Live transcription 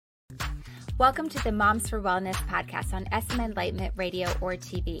Welcome to the Moms for Wellness podcast on SM Enlightenment Radio or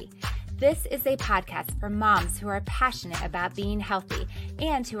TV. This is a podcast for moms who are passionate about being healthy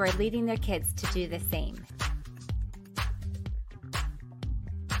and who are leading their kids to do the same.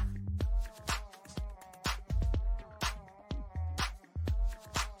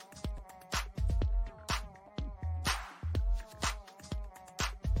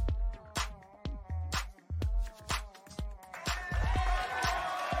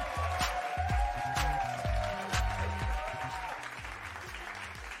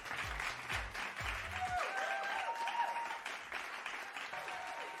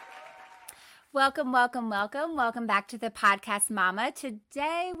 Welcome back to the podcast, Mama.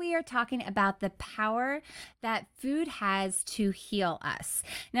 Today we are talking about the power that food has to heal us.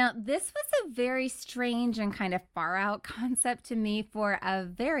 Now, this was a very strange and kind of far out concept to me for a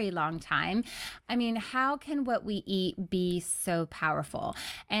very long time. I mean, how can what we eat be so powerful?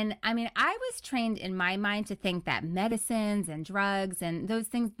 And I mean, I was trained in my mind to think that medicines and drugs and those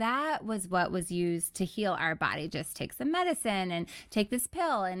things, that was what was used to heal our body. Just take some medicine and take this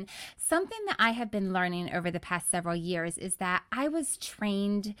pill. And something that I have been learning over the past several years is that I was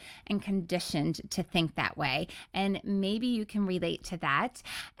trained and conditioned to think that way. And maybe you can relate to that.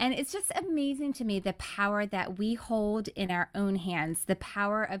 And it's just amazing to me the power that we hold in our own hands, the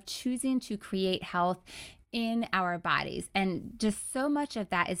power of choosing to create health in our bodies. And just so much of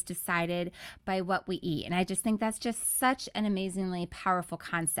that is decided by what we eat. And I just think that's just such an amazingly powerful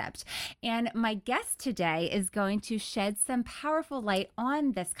concept. And my guest today is going to shed some powerful light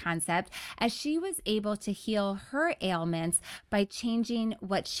on this concept as she was able to heal her ailments by changing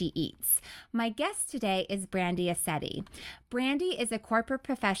what she eats. My guest today is Brandy Aceti. Brandy is a corporate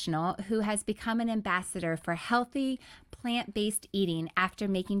professional who has become an ambassador for healthy, plant-based eating after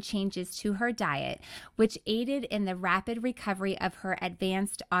making changes to her diet, which aided in the rapid recovery of her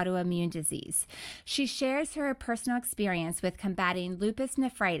advanced autoimmune disease. She shares her personal experience with combating lupus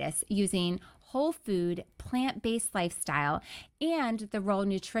nephritis using whole food, plant-based lifestyle, and the role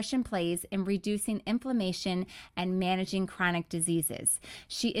nutrition plays in reducing inflammation and managing chronic diseases.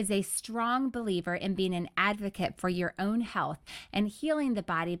 She is a strong believer in being an advocate for your own health and healing the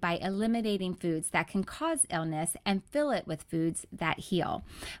body by eliminating foods that can cause illness and fill it with foods that heal.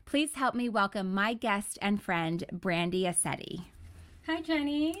 Please help me welcome my guest and friend, Brandy Aceti. Hi,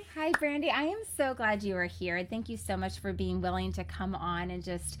 Jenny. Hi, Brandy. I am so glad you are here. Thank you so much for being willing to come on and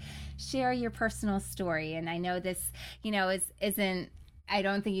just share your personal story. And I know this, isn't, I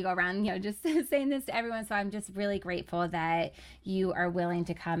don't think you go around, just saying this to everyone. So I'm just really grateful that you are willing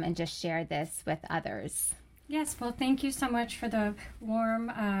to come and just share this with others. Yes. Well, thank you so much for the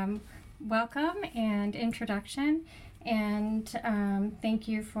warm welcome and introduction. And thank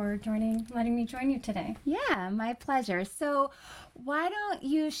you for letting me join you today. Yeah, my pleasure. So why don't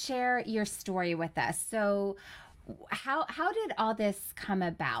you share your story with us? So how did all this come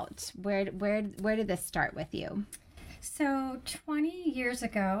about? Where did this start with you? So 20 years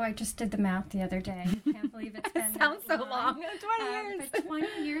ago, I just did the math the other day. I can't believe it's been sounds so long. 20 years. But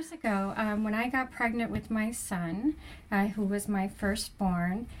 20 years ago, when I got pregnant with my son, who was my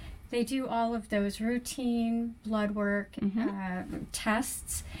firstborn, they do all of those routine blood work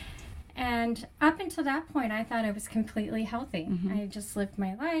tests. And up until that point, I thought I was completely healthy. I just lived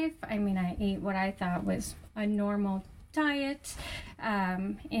my life. I mean, I ate what I thought was a normal diet.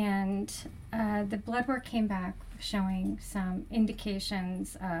 And the blood work came back showing some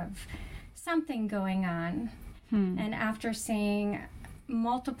indications of something going on. And after seeing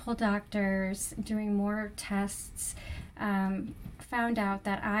multiple doctors, doing more tests, found out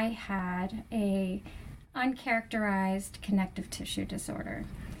that I had a uncharacterized connective tissue disorder.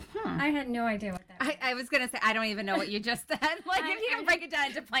 I had no idea what that was. I was going to say, I don't even know what you just said. Like, if you can break it down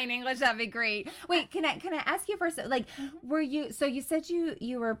into plain English, that'd be great. Wait, can I ask you first, like, were you, so you said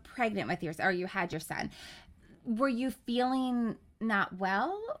you were pregnant with or you had your son. Were you feeling not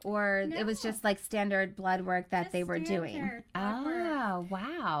well, or No. it was just like standard blood work that Just they were doing? blood work. Oh,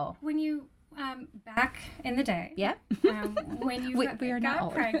 wow. When you, back in the day, Yep. when you We are not got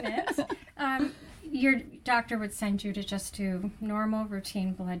old. pregnant, your doctor would send you to just do normal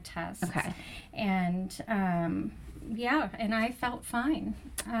routine blood tests. Okay. And and I felt fine.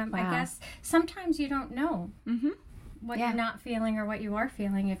 I Wow. guess sometimes you don't know what Yeah. you're not feeling or what you are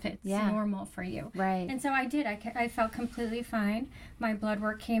feeling if it's Yeah. normal for you. Right. And so I did. I felt completely fine. My blood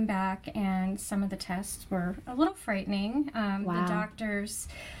work came back, and some of the tests were a little frightening. Wow. The doctors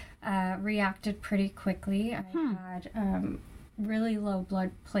reacted pretty quickly. I had really low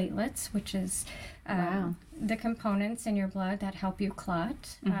blood platelets, which is Wow. the components in your blood that help you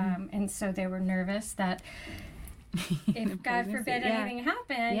clot. And so they were nervous that if God forbid anything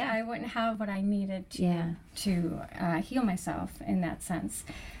happened, I wouldn't have what I needed to heal myself in that sense.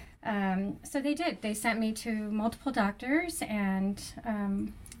 So they did. They sent me to multiple doctors and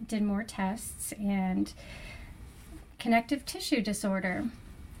did more tests, and connective tissue disorder,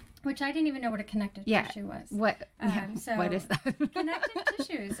 which I didn't even know what a connective tissue was. What is that? Connective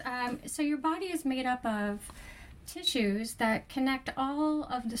tissues. So your body is made up of tissues that connect all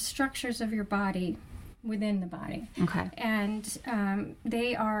of the structures of your body within the body. Okay. And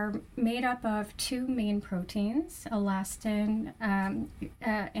they are made up of two main proteins, elastin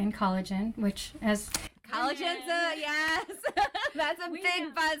and collagen, which as collagen's yes. That's a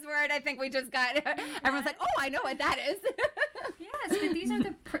big buzzword. I think we just got. Everyone's like, oh, I know what that is. Yes, but these are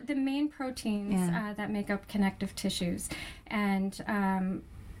the main proteins that make up connective tissues. And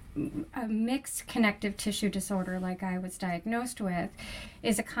a mixed connective tissue disorder, like I was diagnosed with,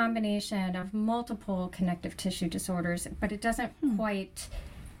 is a combination of multiple connective tissue disorders, but it doesn't quite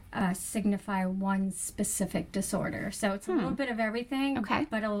signify one specific disorder. So it's a little bit of everything,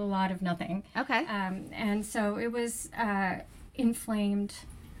 but a lot of nothing. Okay. And so it was inflamed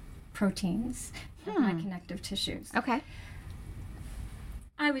proteins of my connective tissues. Okay.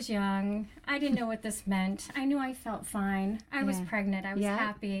 I was young. I didn't know what this meant. I knew I felt fine. I was pregnant. I was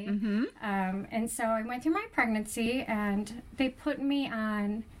happy. Mm-hmm. And so I went through my pregnancy, and they put me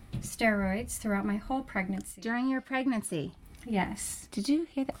on steroids throughout my whole pregnancy. During your pregnancy? Yes. Did you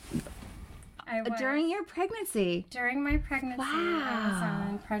hear that? I was. During your pregnancy? During my pregnancy, I was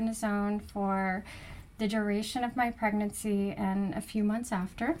on prednisone for the duration of my pregnancy and a few months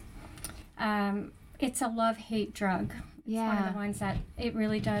after. It's a love-hate drug. It's one of the ones that it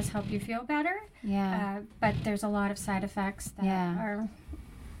really does help you feel better. Yeah. But there's a lot of side effects that are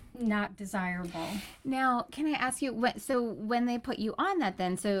not desirable. Now, can I ask you, so when they put you on that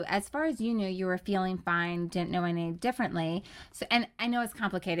then, so as far as you knew, you were feeling fine, didn't know any differently. So, and I know it's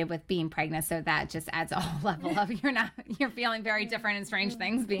complicated with being pregnant, so that just adds a whole level of you're feeling very different and strange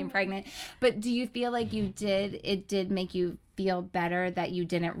things being pregnant. But do you feel like it did make you feel better that you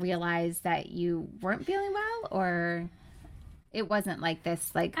didn't realize that you weren't feeling well, or it wasn't like this,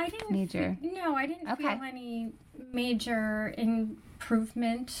 like major? I didn't feel any major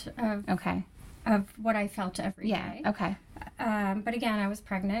improvement of what I felt every day. Okay. But again, I was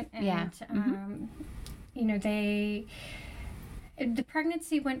pregnant, and the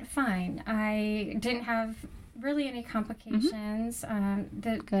pregnancy went fine. I didn't have really any complications.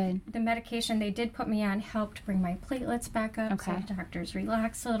 The medication they did put me on helped bring my platelets back up, so doctors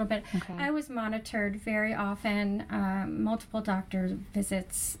relaxed a little bit. I was monitored very often, multiple doctor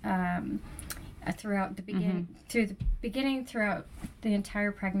visits throughout the throughout the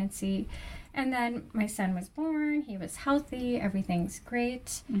entire pregnancy. And then my son was born. He was healthy. Everything's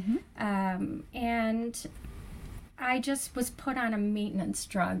great. And I just was put on a maintenance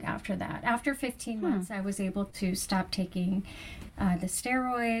drug after that. After 15 months, I was able to stop taking the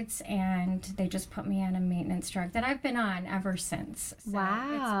steroids, and they just put me on a maintenance drug that I've been on ever since. So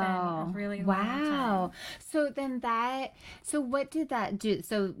wow. It's been a really long time. So what did that do?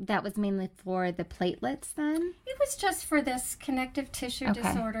 So that was mainly for the platelets then? It was just for this connective tissue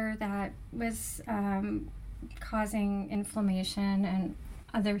disorder that was causing inflammation and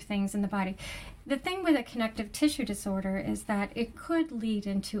other things in the body. The thing with a connective tissue disorder is that it could lead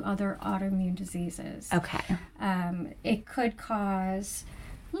into other autoimmune diseases. It could cause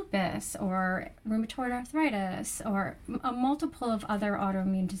lupus or rheumatoid arthritis or a multiple of other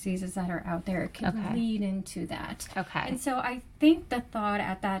autoimmune diseases that are out there. It could lead into that. And so I think the thought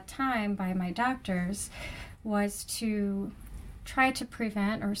at that time by my doctors was to try to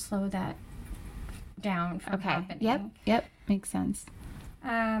prevent or slow that down from happening. Yep. Makes sense.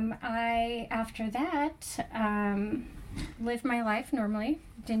 I, after that, lived my life normally.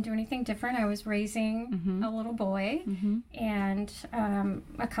 Didn't do anything different. I was raising a little boy, and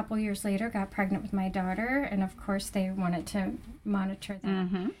a couple years later got pregnant with my daughter, and of course they wanted to monitor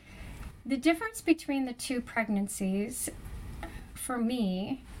that. The difference between the two pregnancies for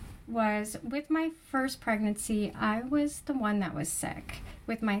me was, with my first pregnancy, I was the one that was sick.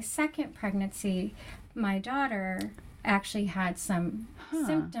 With my second pregnancy, my daughter actually had some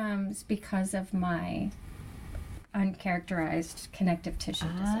symptoms because of my uncharacterized connective tissue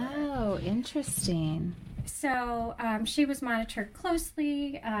disorder. Oh, interesting. So she was monitored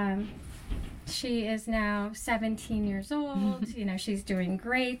closely. She is now 17 years old. She's doing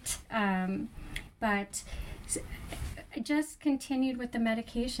great. But I just continued with the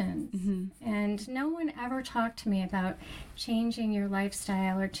medications. And no one ever talked to me about changing your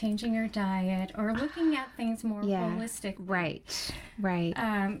lifestyle or changing your diet or looking at things more holistic. Right. Right.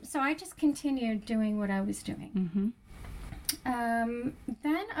 So I just continued doing what I was doing.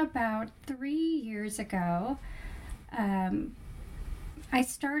 Then about 3 years ago, I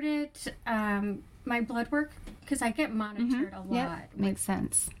started my blood work, because I get monitored a lot. Yep. Makes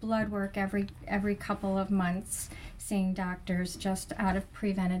sense. Blood work every couple of months, seeing doctors just out of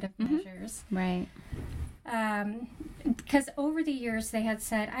preventative measures. Right. Because over the years they had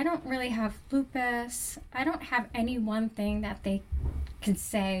said, I don't really have lupus. I don't have any one thing that they could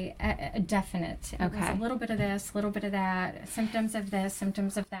say a definite. It was a little bit of this, a little bit of that, symptoms of this,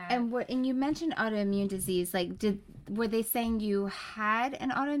 symptoms of that. And you mentioned autoimmune disease. Like, were they saying you had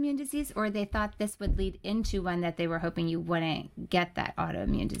an autoimmune disease, or they thought this would lead into one that they were hoping you wouldn't get that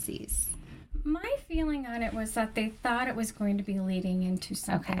autoimmune disease? My feeling on it was that they thought it was going to be leading into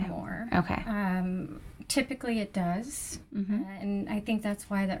something more. Okay. Typically it does. And I think that's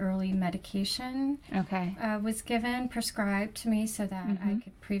why the early medication was prescribed to me so that I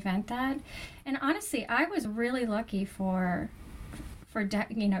could prevent that. And honestly, I was really lucky for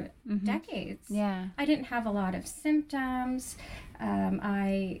decades. Yeah. I didn't have a lot of symptoms.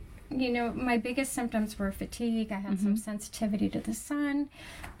 My biggest symptoms were fatigue. I had some sensitivity to the sun,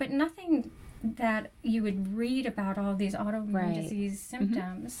 but nothing that you would read about all these autoimmune disease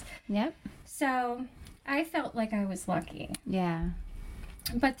symptoms. Yep. So I felt like I was lucky. Yeah.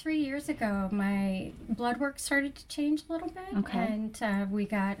 But 3 years ago, my blood work started to change a little bit. And we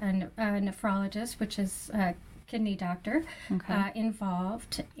got a nephrologist, which is a kidney doctor,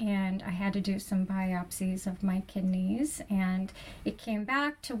 involved. And I had to do some biopsies of my kidneys. And it came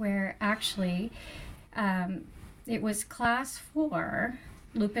back to where actually it was class 4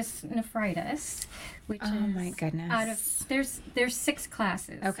 lupus nephritis, which is my goodness. out of there's 6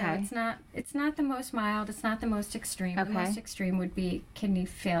 classes. Okay. So it's not the most mild, it's not the most extreme. Okay. The most extreme would be kidney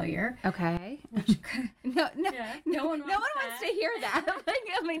failure. Okay. Which No one wants wants to hear that.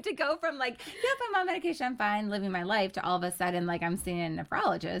 To go from yep, I'm on medication, I'm fine, living my life, to all of a sudden I'm seeing a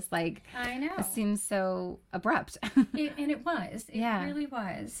nephrologist. I know. It seems so abrupt. And it was. It really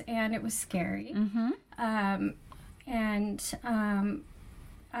was. And it was scary.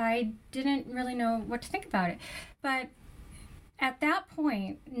 I didn't really know what to think about it. But at that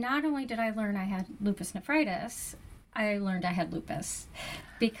point, not only did I learn I had lupus nephritis, I learned I had lupus,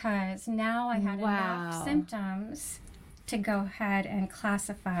 because now I had enough symptoms to go ahead and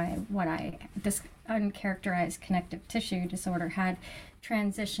classify this uncharacterized connective tissue disorder had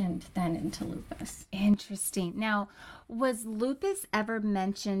transitioned then into lupus. Interesting. Now, was lupus ever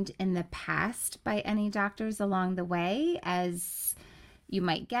mentioned in the past by any doctors along the way as you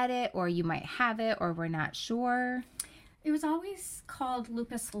might get it, or you might have it, or we're not sure? It was always called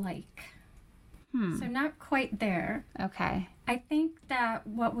lupus-like. So not quite there. Okay. I think that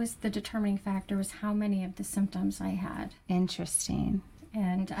what was the determining factor was how many of the symptoms I had. Interesting.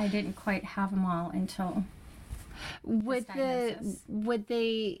 And I didn't quite have them all until would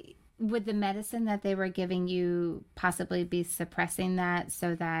the medicine that they were giving you possibly be suppressing that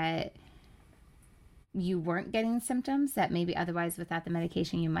so that you weren't getting symptoms that maybe otherwise without the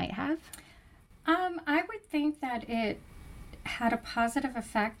medication you might have? I would think that it had a positive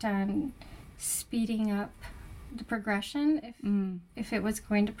effect on speeding up the progression if it was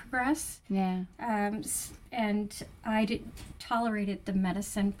going to progress. Yeah. And I tolerated the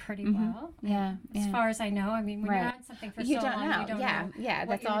medicine pretty well. Yeah. As far as I know. I mean, when you're on something for so long, you don't know. Yeah,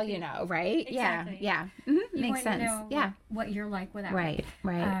 that's all you know, right? Exactly. Yeah. You Makes sense. Know what you're like without it.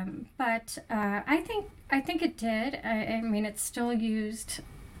 Right. But I think it did. I mean, it's still used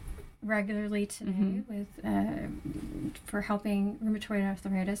regularly today with for helping rheumatoid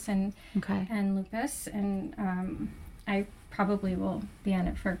arthritis and lupus, and I probably will be on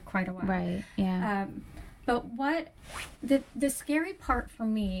it for quite a while. Right. Yeah. But what the scary part for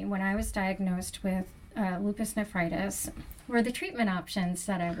me when I was diagnosed with lupus nephritis were the treatment options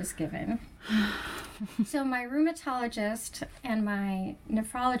that I was given. So my rheumatologist and my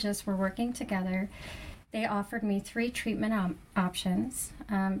nephrologist were working together. They offered me 3 treatment options.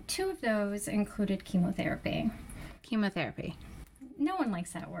 2 of those included chemotherapy. Chemotherapy. No one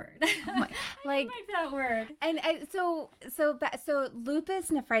likes that word. I like that word. And so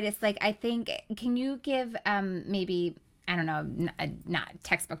lupus nephritis. I think. Can you give maybe, I don't know, not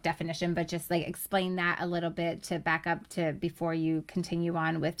textbook definition, but just explain that a little bit to back up to before you continue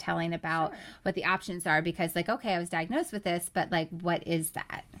on with telling about what the options are? Because okay, I was diagnosed with this, but what is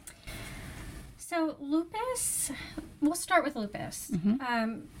that? So lupus, we'll start with lupus.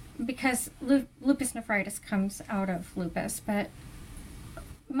 because lupus nephritis comes out of lupus, but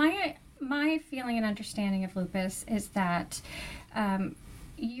my feeling and understanding of lupus is that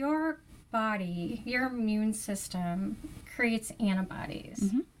your body, your immune system creates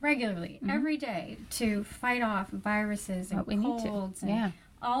antibodies regularly every day to fight off viruses and colds and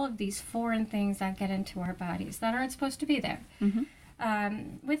all of these foreign things that get into our bodies that aren't supposed to be there.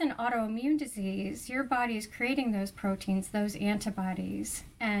 With an autoimmune disease, your body is creating those proteins, those antibodies,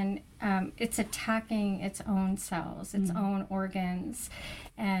 and it's attacking its own cells, its own organs.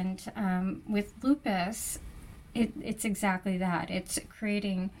 And with lupus, it's exactly that. It's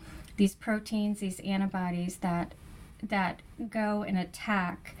creating these proteins, these antibodies that go and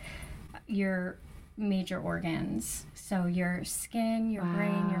attack your major organs. So your skin, your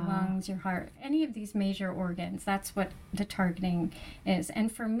brain, your lungs, your heart, any of these major organs, that's what the targeting is.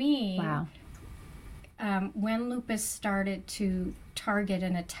 And for me, when lupus started to target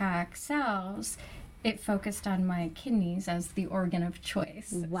and attack cells, it focused on my kidneys as the organ of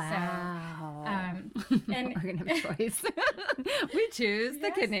choice. Wow. So, and organ of choice. We choose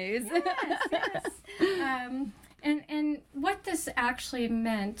the kidneys. Yes. And what this actually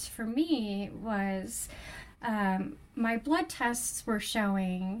meant for me was my blood tests were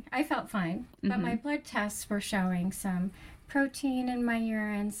showing, I felt fine, but my blood tests were showing some protein in my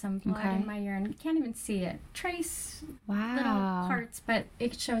urine, some blood in my urine. You can't even see it. Trace little parts, but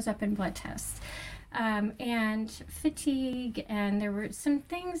it shows up in blood tests. And fatigue, and there were some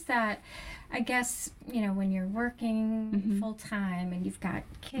things that I guess, when you're working full time and you've got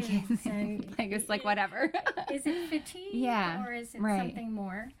kids and I guess like whatever. Is it fatigue? Yeah. Or is it something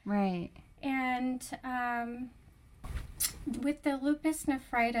more? Right. And with the lupus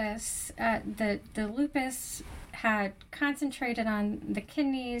nephritis, the lupus had concentrated on the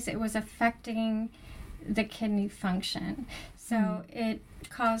kidneys. It was affecting the kidney function. So it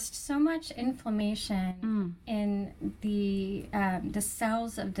caused so much inflammation in the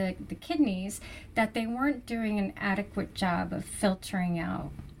cells of the kidneys that they weren't doing an adequate job of filtering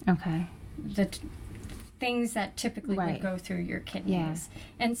out the things that typically would go through your kidneys.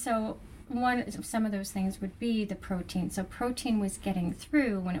 And so some of those things would be the protein. So protein was getting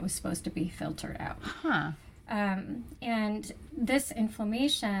through when it was supposed to be filtered out. And this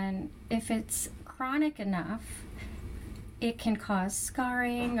inflammation, if it's chronic enough, it can cause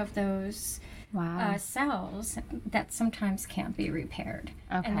scarring of those cells that sometimes can't be repaired.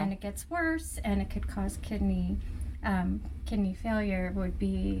 And then it gets worse, and it could cause kidney failure would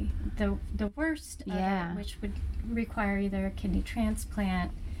be the worst of it, which would require either a kidney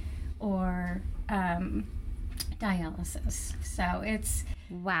transplant or dialysis. So it's...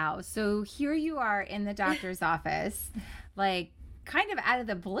 Wow. So here you are in the doctor's office, like kind of out of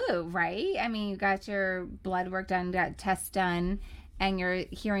the blue, right? I mean, you got your blood work done, got tests done, and you're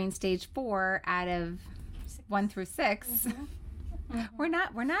hearing stage 4 out of 1 through 6. We're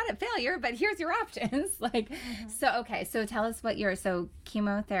not at failure, but here's your options. So tell us what so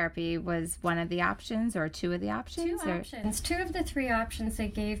chemotherapy was one of the options or 2 of the options? 2 options. 2 of the 3 options they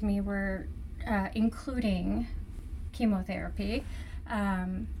gave me were including chemotherapy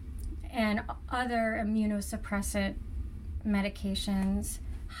and other immunosuppressant medications,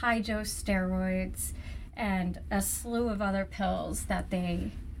 high dose steroids, and a slew of other pills that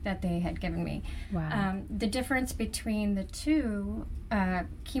they had given me. The difference between the 2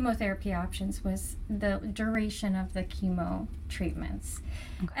 chemotherapy options was the duration of the chemo treatments.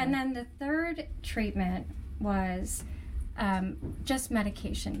 And then the 3rd treatment was just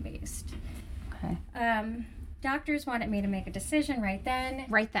medication based. Doctors wanted me to make a decision right then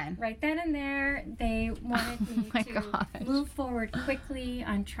and there. They wanted me to move forward quickly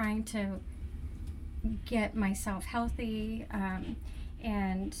on trying to get myself healthy.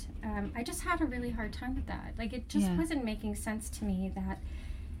 And I just had a really hard time with that. It just wasn't making sense to me that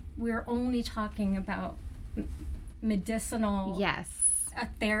we're only talking about medicinal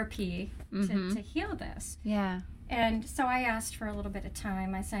therapy to heal this. And so I asked for a little bit of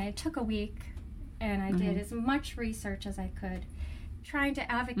time. I took a week, and I did as much research as I could, trying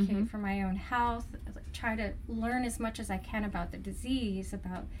to advocate for my own health, try to learn as much as I can about the disease,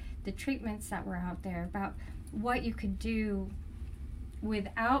 about the treatments that were out there, about what you could do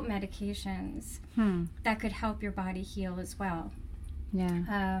without medications that could help your body heal as well.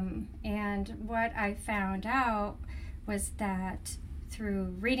 And what I found out was that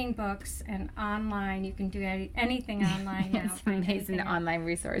through reading books and online, you can do anything online now. It's amazing online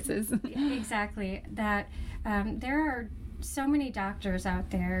resources. Exactly. That there are so many doctors out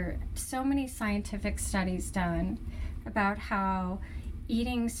there, so many scientific studies done about how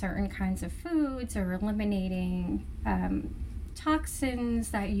eating certain kinds of foods or eliminating toxins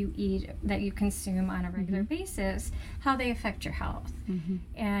that you eat, that you consume on a regular basis, how they affect your health.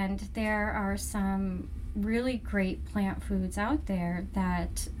 And there are some really great plant foods out there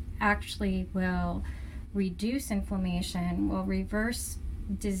that actually will reduce inflammation, will reverse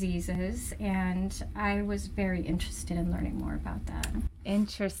diseases, and I was very interested in learning more about that.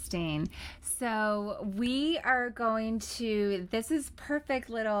 Interesting. So we are going to, this is perfect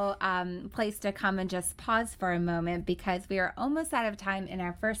little place to come and just pause for a moment, because we are almost out of time in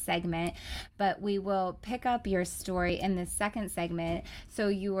our first segment, but we will pick up your story in the second segment. So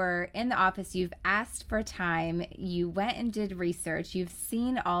you were in the office, you've asked for time, you went and did research, you've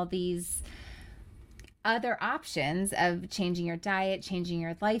seen all these other options of changing your diet, changing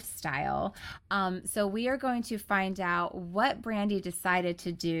your lifestyle. So we are going to find out what Brandy decided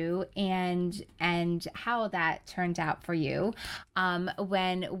to do and how that turned out for you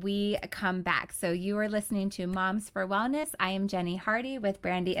when we come back. So you are listening to Moms for Wellness. I am Jenny Hardy with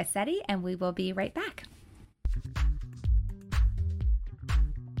Brandy Aceti, and we will be right back.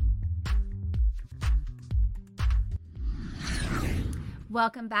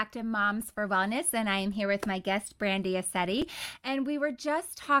 Welcome back to Moms for Wellness, and I am here with my guest, Brandy Aceti. And we were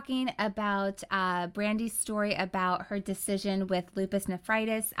just talking about Brandy's story about her decision with lupus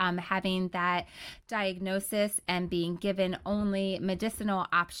nephritis, having that diagnosis and being given only medicinal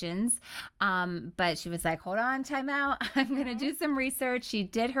options. But she was like, hold on, time out. I'm going to do some research. She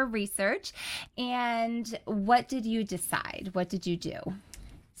did her research. And what did you decide? What did you do?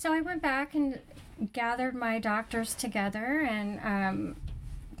 So I went back and gathered my doctors together and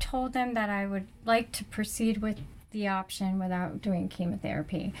told them that I would like to proceed with the option without doing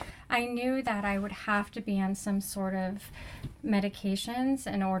chemotherapy. I knew that I would have to be on some sort of medications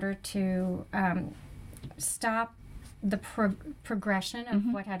in order to stop the progression of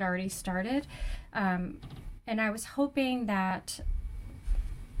what had already started. And I was hoping that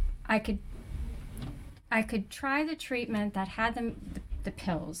I could try the treatment that had the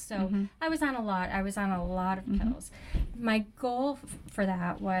pills. So I was on a lot of pills. My goal for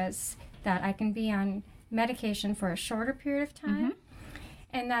that was that I can be on medication for a shorter period of time,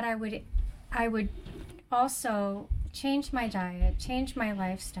 and that I would also change my diet, change my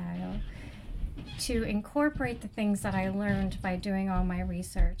lifestyle to incorporate the things that I learned by doing all my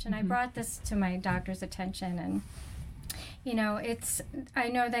research. And I brought this to my doctor's attention, and you know, I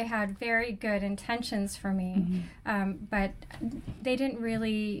know they had very good intentions for me, but they didn't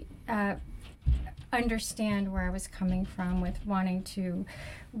really understand where I was coming from with wanting to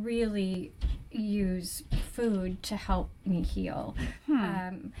really use food to help me heal.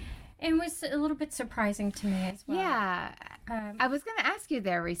 It was a little bit surprising to me as well. Yeah. I was going to ask you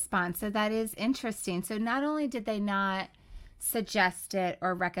their response, so that is interesting. So not only did they not suggest it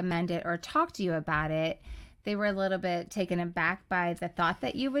or recommend it or talk to you about it, they were a little bit taken aback by the thought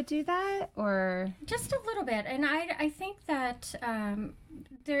that you would do that, or just a little bit. And I think that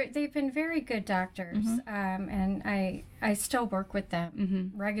they've been very good doctors, and I still work with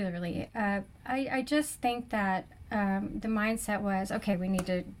them regularly. I just think that the mindset was, okay, we need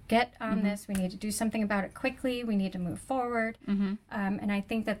to get on this. We need to do something about it quickly. We need to move forward. And I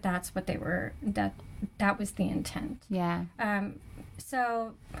think that that's what they were. That was the intent. Yeah.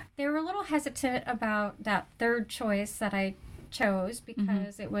 So they were a little hesitant about that third choice that I chose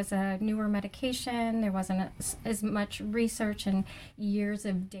because it was a newer medication. There wasn't as much research and years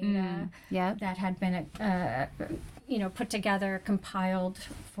of data that had been, put together, compiled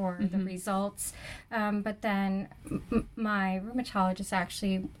for the results. But then my rheumatologist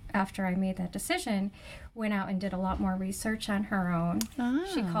actually, after I made that decision, went out and did a lot more research on her own.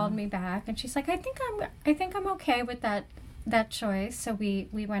 She called me back and she's like, I think I'm okay with that choice. So we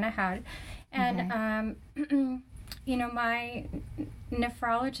went ahead, and my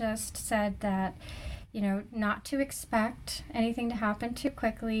nephrologist said that not to expect anything to happen too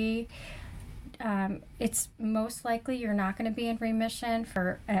quickly. It's most likely you're not going to be in remission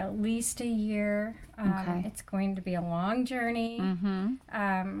for at least a year. It's going to be a long journey.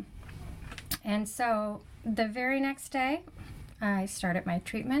 And so the very next day I started my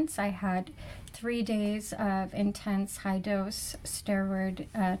treatments. I had 3 days of intense high-dose steroid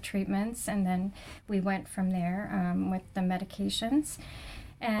treatments, and then we went from there with the medications.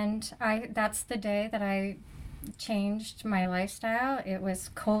 And that's the day that I changed my lifestyle. It was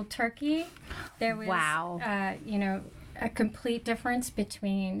cold turkey. There was, a complete difference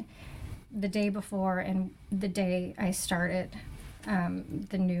between the day before and the day I started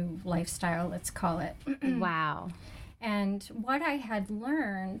the new lifestyle, let's call it. Wow. And what I had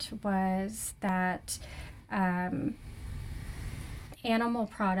learned was that animal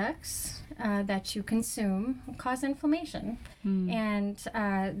products that you consume cause inflammation. And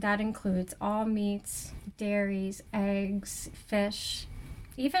that includes all meats, dairies, eggs, fish,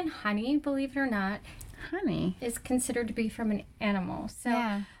 even honey, believe it or not. Honey is considered to be from an animal.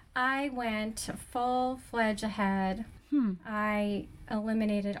 So I went full-fledged ahead. I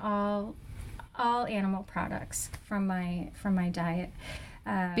eliminated all animal products from my diet.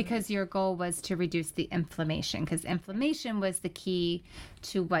 Because your goal was to reduce the inflammation, because inflammation was the key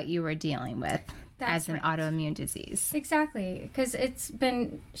to what you were dealing with as an autoimmune disease. Exactly, because it's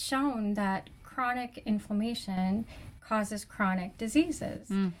been shown that chronic inflammation causes chronic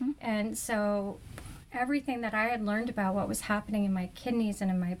diseases. And so everything that I had learned about what was happening in my kidneys and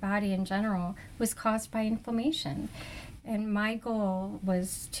in my body in general was caused by inflammation. And my goal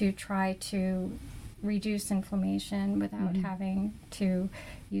was to try to reduce inflammation without having to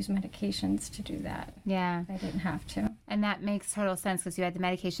use medications to do that. Yeah. I didn't have to. And that makes total sense, because you had the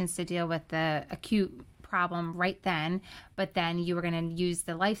medications to deal with the acute problem right then, but then you were going to use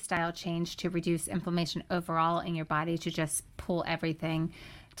the lifestyle change to reduce inflammation overall in your body, to just pull everything,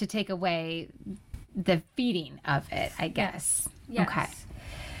 to take away the feeding of it, I guess. Yes. Okay.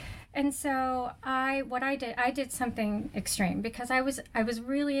 And so I did something extreme, because I was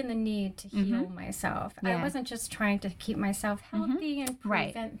really in the need to heal myself. Yeah. I wasn't just trying to keep myself healthy and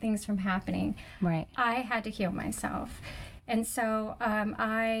prevent things from happening. Right. I had to heal myself. And so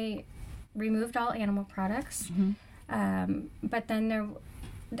I removed all animal products, but then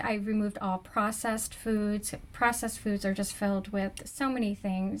I removed all processed foods. Processed foods are just filled with so many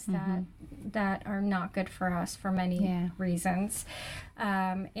things that are not good for us for many reasons.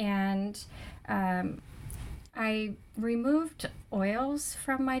 I removed oils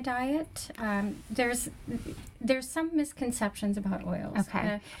from my diet. There's some misconceptions about oils.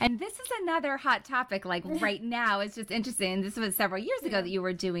 Okay. And this is another hot topic, like right now. It's just interesting. This was several years ago that you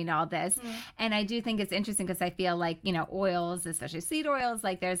were doing all this. And I do think it's interesting, because I feel like, oils, especially seed oils,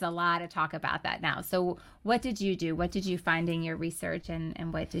 like there's a lot of talk about that now. So what did you do? What did you find in your research,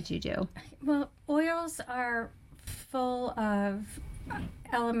 and what did you do? Well, oils are full of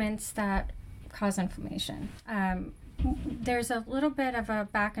elements that cause inflammation. There's a little bit of a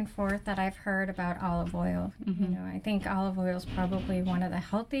back and forth that I've heard about olive oil. I think olive oil is probably one of the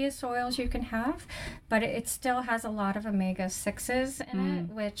healthiest oils you can have, but it still has a lot of omega-6s in it,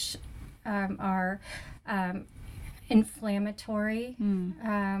 which are inflammatory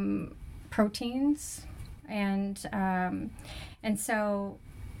proteins, and so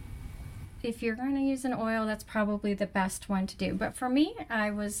if you're going to use an oil, that's probably the best one to do. But for me,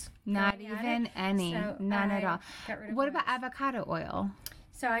 I was not even any, so none at all. What about avocado oil?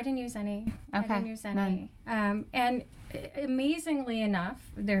 So I didn't use any. Okay. I didn't use any. And amazingly enough,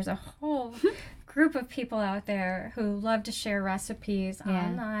 there's a whole group of people out there who love to share recipes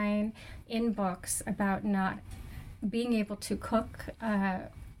online, in books, about not being able to cook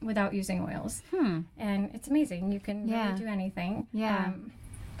without using oils. And it's amazing. You can really do anything.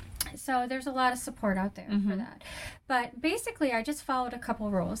 So there's a lot of support out there for that. But basically, I just followed a couple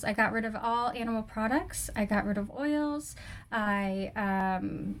rules. I got rid of all animal products. I got rid of oils. I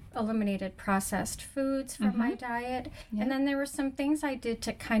eliminated processed foods from my diet. And then there were some things I did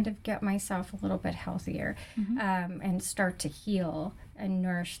to kind of get myself a little bit healthier and start to heal and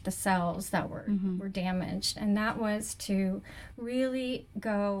nourish the cells that were damaged. And that was to really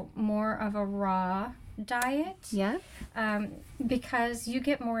go more of a raw diet, because you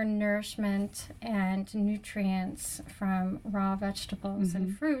get more nourishment and nutrients from raw vegetables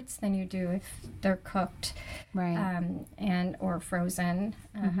and fruits than you do if they're cooked, and or frozen,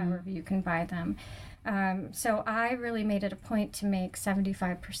 however you can buy them. So I really made it a point to make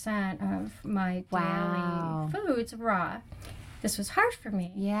 75% of my daily foods raw. This was hard for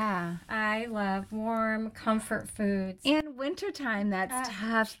me. Yeah. I love warm comfort foods. And wintertime, that's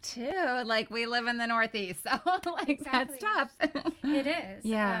tough too. Like, we live in the Northeast, so that's tough. It is.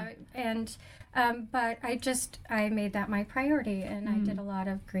 Yeah. But I made that my priority, and I did a lot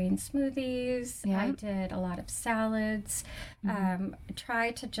of green smoothies. I did a lot of salads.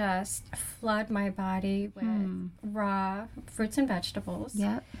 Tried to just flood my body with raw fruits and vegetables.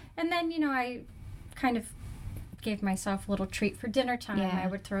 And then, I kind of gave myself a little treat for dinner time. I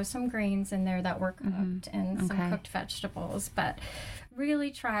would throw some greens in there that were cooked and some cooked vegetables, but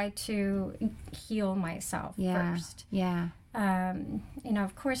really try to heal myself first.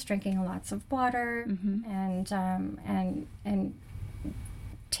 Of course, drinking lots of water and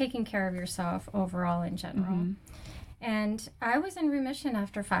taking care of yourself overall in general. And I was in remission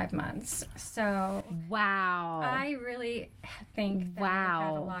after 5 months. So wow, I really think that it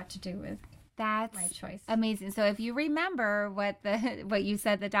had a lot to do with That's my choice. amazing. So if you remember what you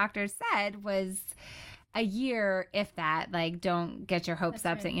said the doctor said was a year, if that, like, don't get your hopes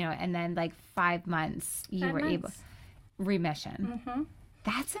up, right. and then like 5 months you 5 were able months. remission.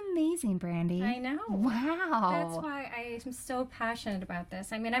 That's amazing, Brandy. I know. Wow. That's why I am so passionate about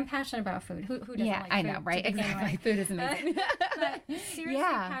this. I mean, I'm passionate about food. Who doesn't like food? I know, right? to begin Exactly. with? Food is amazing. But seriously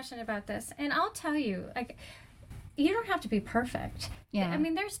passionate about this. And I'll tell you, like, you don't have to be perfect. Yeah. I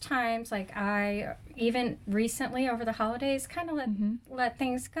mean, there's times like I, even recently over the holidays, kind of let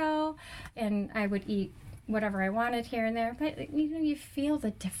things go, and I would eat whatever I wanted here and there, but you feel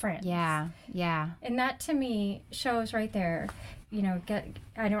the difference. Yeah. And that to me shows right there,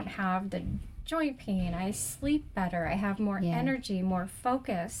 I don't have the joint pain, I sleep better, I have more energy, more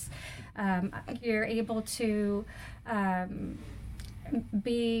focus. You're able to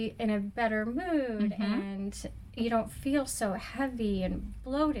be in a better mood, and you don't feel so heavy and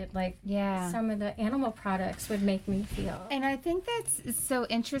bloated like some of the animal products would make me feel. And I think that's so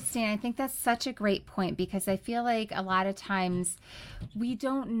interesting. I think that's such a great point, because I feel like a lot of times we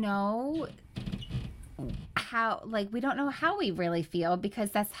don't know how we really feel,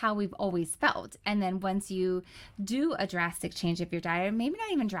 because that's how we've always felt. And then once you do a drastic change of your diet, maybe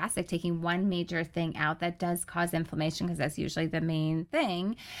not even drastic, taking one major thing out that does cause inflammation, because that's usually the main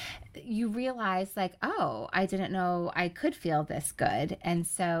thing, you realize like, oh, I didn't know I could feel this good. And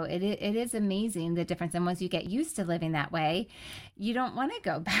so it is amazing, the difference. And once you get used to living that way, you don't want to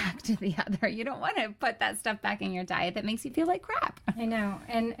go back to the other. You don't want to put that stuff back in your diet that makes you feel like crap. I know,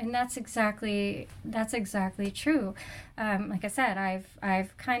 and that's exactly true. Like I said,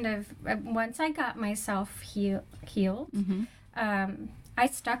 I've kind of, once I got myself healed, I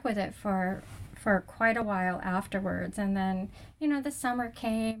stuck with it for quite a while afterwards. And then, the summer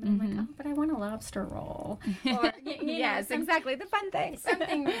came, and I'm like, oh, but I want a lobster roll. Or, yes, exactly, the fun thing.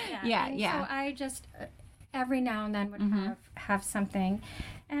 Something like that. Yeah. So I just, every now and then would have something.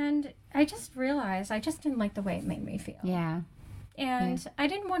 And I just realized I just didn't like the way it made me feel. Yeah. And I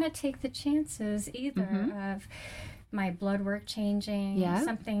didn't want to take the chances either of my blood work changing,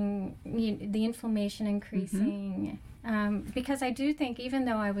 something, the inflammation increasing. Because I do think even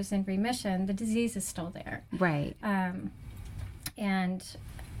though I was in remission, the disease is still there. Right. And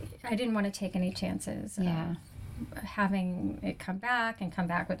I didn't want to take any chances of having it come back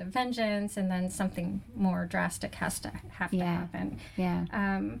with a vengeance, and then something more drastic has to happen.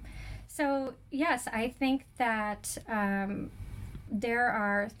 Yeah. So yes, I think that there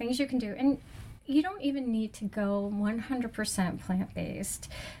are things you can do, and you don't even need to go 100% plant-based.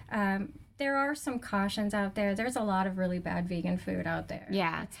 There are some cautions out there. There's a lot of really bad vegan food out there.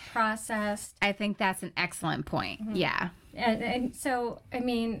 Yeah. It's processed. I think that's an excellent point. Yeah. And so, I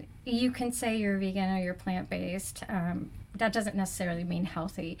mean, you can say you're vegan or you're plant-based. That doesn't necessarily mean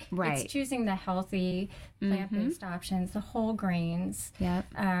healthy. Right. It's choosing the healthy plant-based options, the whole grains. Yep.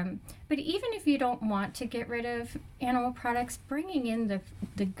 But even if you don't want to get rid of animal products, bringing in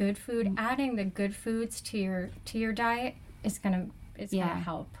the good food, adding the good foods to your diet is gonna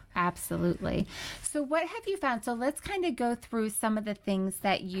help. Absolutely. So what have you found? So let's kind of go through some of the things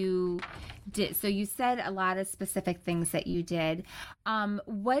that you did. So you said a lot of specific things that you did. So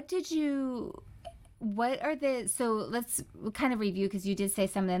let's kind of review, because you did say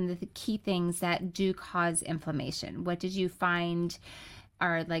some of the key things that do cause inflammation. What did you find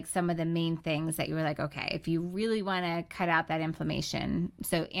are like some of the main things that you were like, okay, if you really want to cut out that inflammation?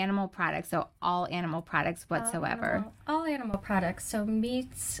 So animal products, so all animal products whatsoever. All animal products. So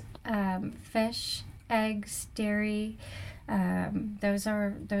meats, fish, eggs, dairy, those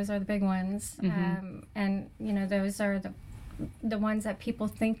are the big ones. And those are the ones that people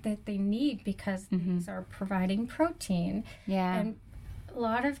think that they need, because these are providing protein. Yeah. And a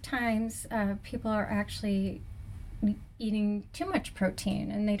lot of times people are actually eating too much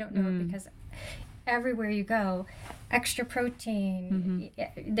protein, and they don't know it, because everywhere you go, extra protein,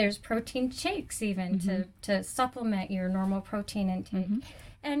 there's protein shakes even to supplement your normal protein intake.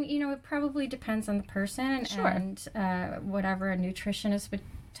 And it probably depends on the person. Sure. And whatever a nutritionist would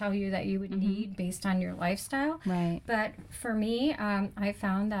tell you that you would need based on your lifestyle. Right. But for me, I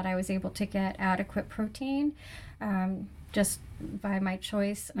found that I was able to get adequate protein just by my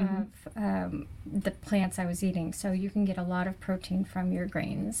choice of the plants I was eating. So you can get a lot of protein from your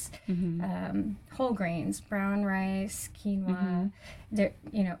grains, whole grains, brown rice, quinoa,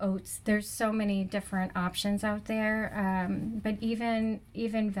 oats. There's so many different options out there. But even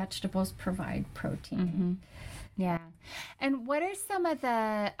vegetables provide protein. Yeah. And what are some of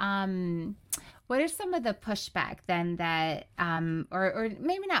the What are some of the pushback then that, or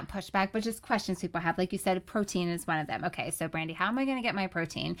maybe not pushback, but just questions people have? Like you said, protein is one of them. Okay, so Brandy, how am I going to get my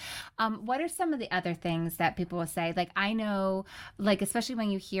protein? What are some of the other things that people will say? Like, I know, like, especially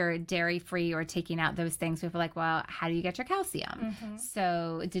when you hear dairy-free or taking out those things, people are like, well, how do you get your calcium?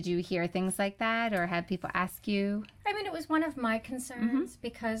 So did you hear things like that, or have people ask you? I mean, it was one of my concerns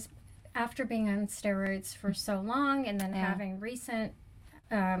because after being on steroids for so long and then having recent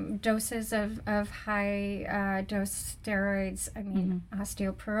doses of high dose steroids, I mean,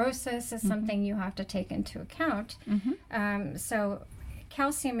 osteoporosis is something you have to take into account. So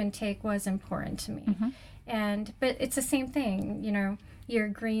calcium intake was important to me. But it's the same thing, you know, your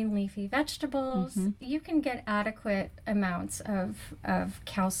green leafy vegetables, you can get adequate amounts of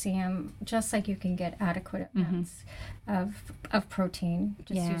calcium, just like you can get adequate amounts of protein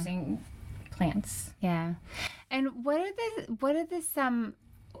just using plants. Yeah. And what are the some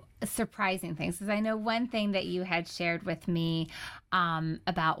surprising things? Because I know one thing that you had shared with me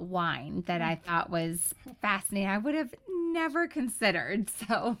about wine that I thought was fascinating. I would have never considered.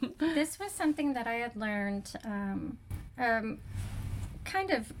 So this was something that I had learned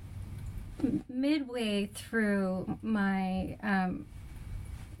kind of midway through my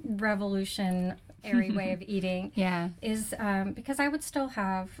revolutionary way of eating. Is because I would still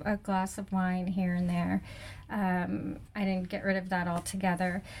have a glass of wine here and there. I didn't get rid of that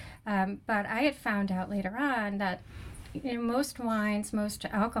altogether, but I had found out later on that, you know, most wines, most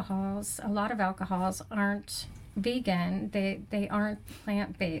alcohols, a lot of alcohols aren't vegan. They aren't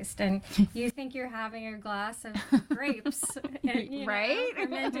plant-based, and you think you're having a glass of grapes, and, right?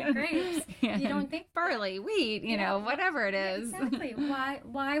 Fermented grapes. You don't think barley, wheat, you know, whatever it is. Exactly.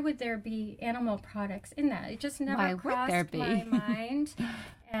 Why would there be animal products in that? It just never crossed my mind.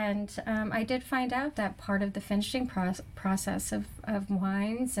 And I did find out that part of the finishing process of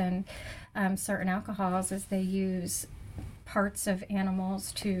wines and certain alcohols is they use parts of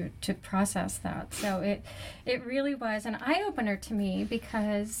animals to process that. So it really was an eye-opener to me,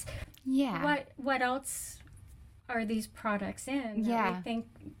 because what else are these products in that we think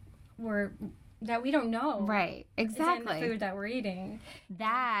that we don't know? Right, exactly. Is in the food that we're eating.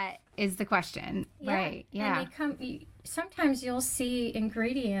 That is the question. Right. Yeah. And sometimes you'll see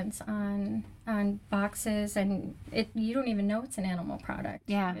ingredients on boxes, and you don't even know it's an animal product.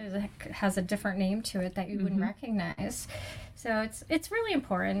 It has a different name to it that you wouldn't recognize. So it's really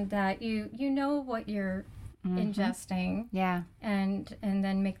important that you know what you're ingesting. And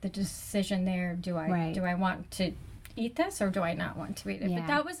then make the decision there. Do I want to eat this, or do I not want to eat it? But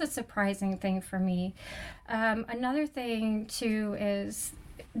that was a surprising thing for me. Another thing too is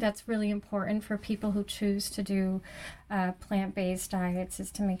that's really important for people who choose to do plant-based diets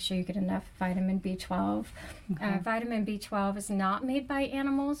is to make sure you get enough vitamin B12. Vitamin B12 is not made by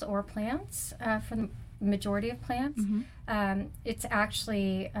animals or plants for the majority of plants. It's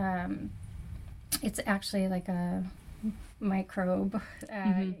actually like a microbe,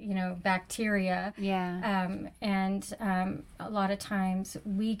 bacteria. And a lot of times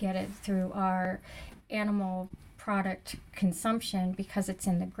we get it through our animal product consumption because it's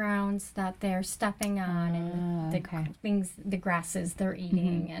in the grounds that they're stepping on and the grasses they're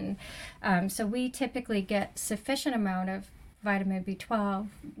eating. And so we typically get sufficient amount of vitamin B12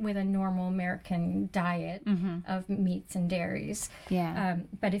 with a normal American diet of meats and dairies.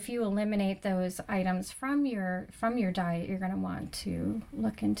 But if you eliminate those items from your diet, you're going to want to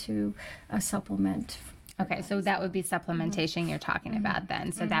look into a supplement. Okay, so that would be supplementation you're talking about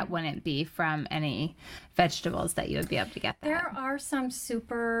then. So that wouldn't be from any vegetables that you would be able to get that. There are some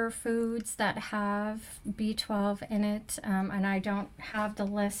superfoods that have B12 in it, and I don't have the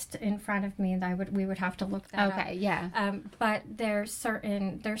list in front of me. We would have to look that up. But there's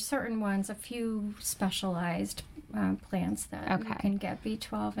certain ones, a few specialized plants that you can get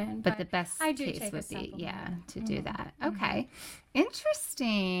B12 in. But the best case would be to do that. Okay,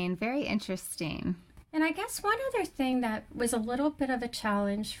 interesting. Very interesting. And I guess one other thing that was a little bit of a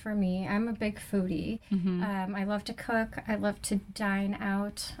challenge for me, I'm a big foodie. I love to cook. I love to dine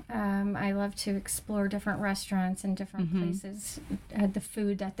out. I love to explore different restaurants and different places, the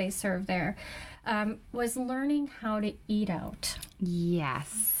food that they serve there. Was learning how to eat out.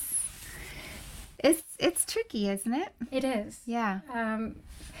 Yes. It's tricky, isn't it? It is. Yeah.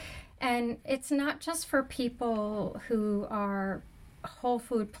 And it's not just for people who are whole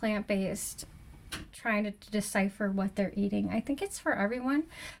food, plant-based, trying to decipher what they're eating. I think it's for everyone.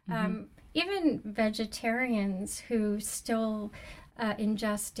 Even vegetarians who still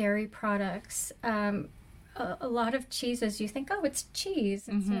ingest dairy products. A lot of cheeses, you think, oh, it's cheese.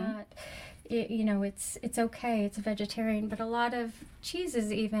 It's not. it's okay, it's vegetarian, but a lot of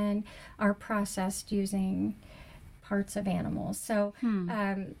cheeses even are processed using parts of animals. So,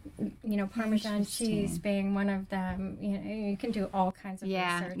 Parmesan cheese being one of them. You can do all kinds of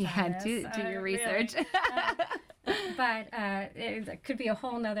research on this. Do your research. Really. But it could be a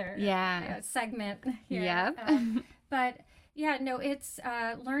whole nother segment here. Yep. But yeah, no, it's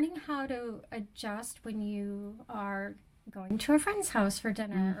learning how to adjust when you are going to a friend's house for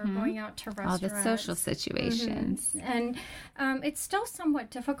dinner or going out to restaurants. All the social situations. And it's still somewhat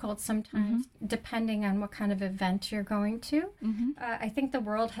difficult sometimes, depending on what kind of event you're going to. I think the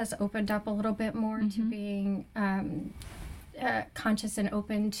world has opened up a little bit more to being conscious and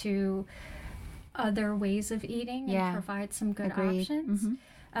open to other ways of eating and provide some good options.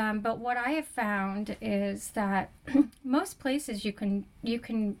 But what I have found is that most places you can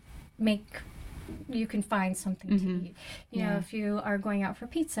find something to eat. You know, if you are going out for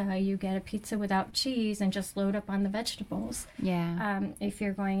pizza, you get a pizza without cheese and just load up on the vegetables. If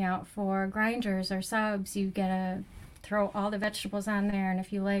you're going out for grinders or subs, you get a throw all the vegetables on there, and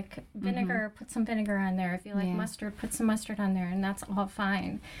if you like vinegar, put some vinegar on there. If you like mustard, put some mustard on there, and that's all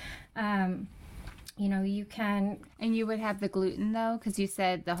fine. You can... And you would have the gluten, though, because you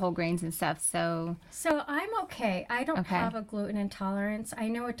said the whole grains and stuff, so I'm okay. I don't have a gluten intolerance. I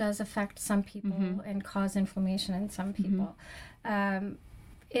know it does affect some people and cause inflammation in some people.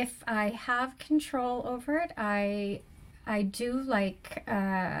 If I have control over it, I do like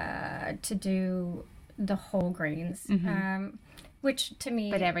to do the whole grains, which to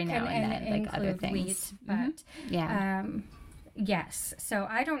me... But every now and then, like other things. Wheat, but... Yes. So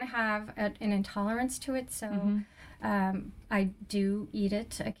I don't have an intolerance to it, so I do eat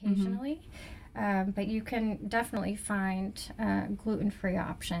it occasionally. But you can definitely find gluten-free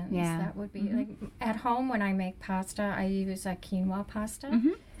options. That would be like at home when I make pasta, I use a quinoa pasta.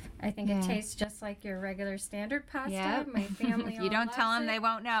 I think it tastes just like your regular standard pasta. My family if you don't tell them, they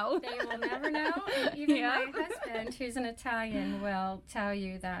won't know. They will never know. And even my husband, who's an Italian, will tell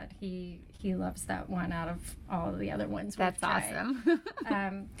you that he loves that one out of all the other ones we've tried. Awesome.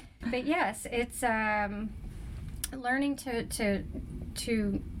 But yes, it's learning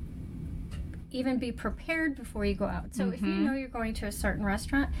to even be prepared before you go out. So if you know you're going to a certain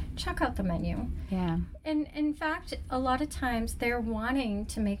restaurant, check out the menu. And in fact, a lot of times they're wanting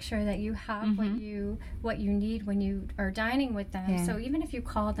to make sure that you have what you need when you are dining with them. So even if you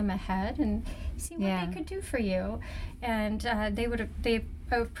call them ahead and see what they could do for you, and they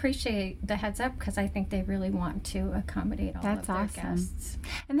appreciate the heads up, because I think they really want to accommodate all of their guests.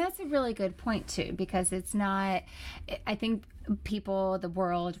 And that's a really good point too, because it's not, I think people, the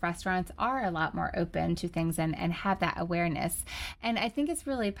world, restaurants are a lot more open to things and have that awareness. And I think it's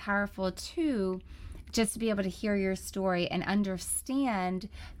really powerful too, just to be able to hear your story and understand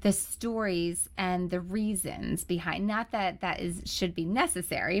the stories and the reasons behind. Not that should be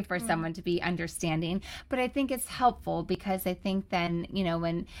necessary for someone to be understanding, but I think it's helpful, because I think then,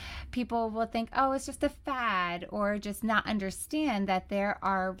 when people will think, oh, it's just a fad, or just not understand that there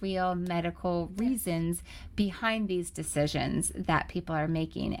are real medical reasons behind these decisions that people are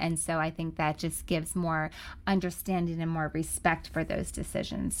making. And so I think that just gives more understanding and more respect for those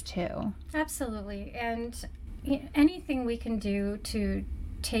decisions too. Absolutely. And anything we can do to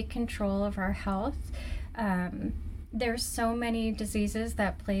take control of our health. There's so many diseases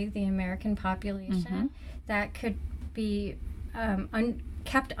that plague the American population that could be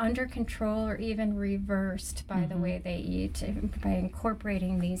kept under control or even reversed by the way they eat, by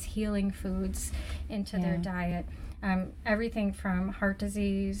incorporating these healing foods into their diet. Everything from heart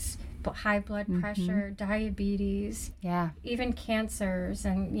disease, high blood pressure, diabetes, even cancers,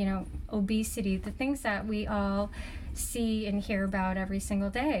 and obesity, the things that we all see and hear about every single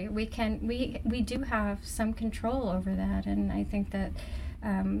day. We do have some control over that, and I think that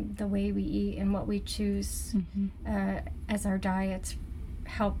the way we eat and what we choose as our diets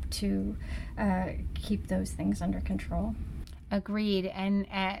help to keep those things under control. Agreed. And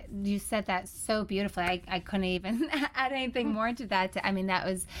you said that so beautifully. I couldn't even add anything more to that. I mean, that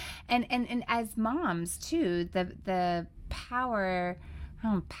was, and as moms too, the power, I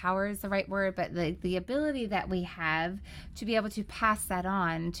don't know if power is the right word, but the ability that we have to be able to pass that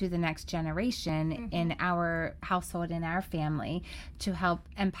on to the next generation in our household, in our family, to help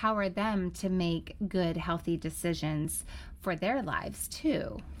empower them to make good, healthy decisions for their lives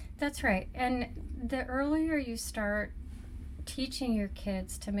too. That's right. And the earlier you start teaching your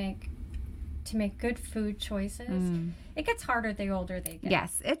kids to make good food choices, it gets harder the older they get.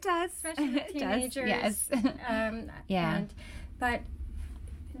 Yes, it does. Especially with teenagers. Yes. But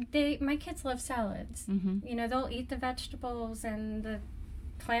my kids love salads. They'll eat the vegetables and the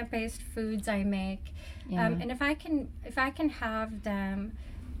plant-based foods I make. And if I can have them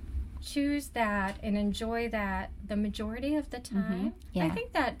choose that and enjoy that the majority of the time, I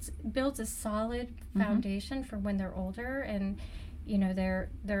think that builds a solid foundation for when they're older, and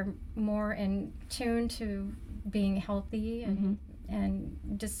they're more in tune to being healthy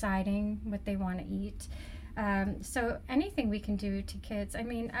and deciding what they want to eat. So anything we can do to kids. I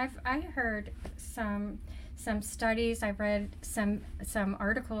mean, I heard some studies. I read some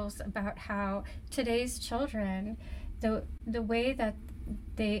articles about how today's children, the way that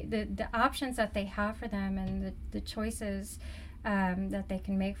the options that they have for them, and the choices that they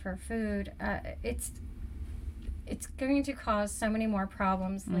can make for food, it's going to cause so many more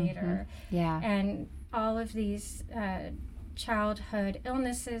problems later. And all of these childhood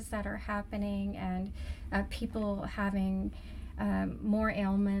illnesses that are happening, and people having more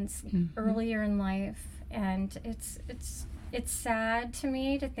ailments earlier in life. And it's sad to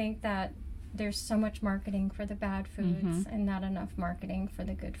me to think that there's so much marketing for the bad foods and not enough marketing for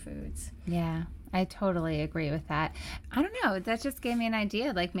the good foods. Yeah, I totally agree with that. I don't know. That just gave me an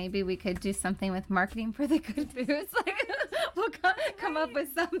idea. Like, maybe we could do something with marketing for the good foods. Like, we'll come up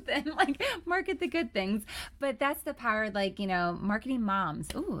with something, like market the good things. But that's the power, like, marketing moms.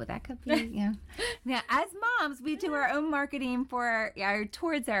 Ooh, that could be, Yeah, as moms, we do our own marketing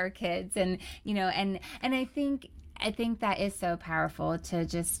towards our kids. And, and I think that is so powerful, to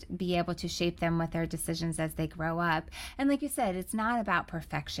just be able to shape them with their decisions as they grow up. And like you said, it's not about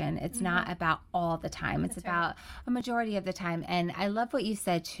perfection. It's not about all the time. It's about a majority of the time. And I love what you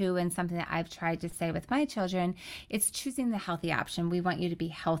said too, and something that I've tried to say with my children, it's choosing the healthy option. We want you to be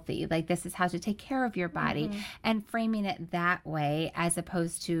healthy. Like, this is how to take care of your body, and framing it that way, as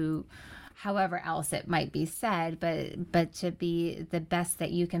opposed to however else it might be said, but to be the best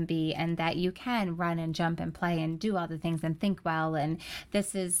that you can be, and that you can run and jump and play and do all the things and think well. And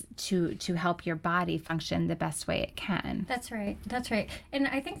this is to help your body function the best way it can. That's right. And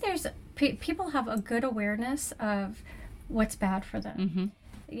I think there's people have a good awareness of what's bad for them.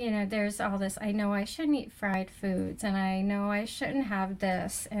 There's all this, I know I shouldn't eat fried foods, and I know I shouldn't have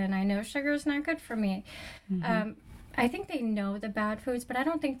this, and I know sugar is not good for me. I think they know the bad foods, but I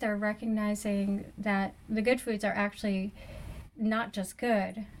don't think they're recognizing that the good foods are actually not just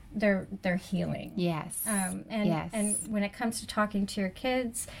good, they're healing. Yes. And when it comes to talking to your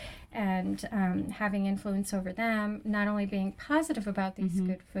kids and having influence over them, not only being positive about these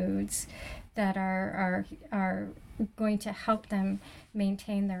good foods that are going to help them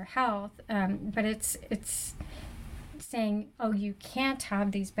maintain their health, but it's saying, oh, you can't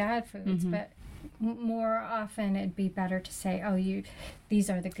have these bad foods, but more often it'd be better to say, oh, these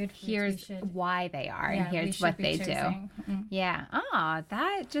are the good foods. Here's why they are, and here's what they do. Yeah. Oh,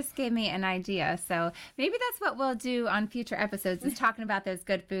 that just gave me an idea. So maybe that's what we'll do on future episodes, is talking about those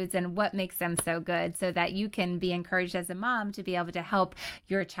good foods and what makes them so good, so that you can be encouraged as a mom to be able to help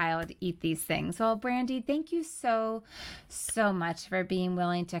your child eat these things. Well, Brandy, thank you so much for being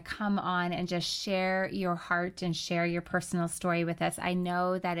willing to come on and just share your heart and share your personal story with us. I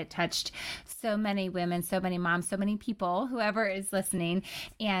know that it touched so many women, so many moms, so many people, whoever is listening.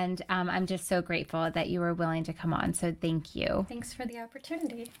 And I'm just so grateful that you were willing to come on. So thank you. Thanks for the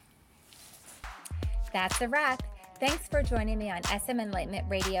opportunity. That's a wrap. Thanks for joining me on SM Enlightenment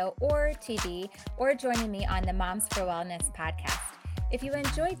Radio or TV, or joining me on the Moms for Wellness podcast. If you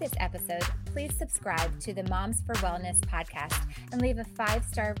enjoyed this episode, please subscribe to the Moms for Wellness podcast and leave a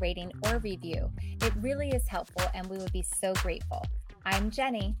 5-star rating or review. It really is helpful, and we would be so grateful. I'm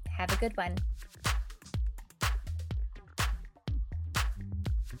Jenny. Have a good one.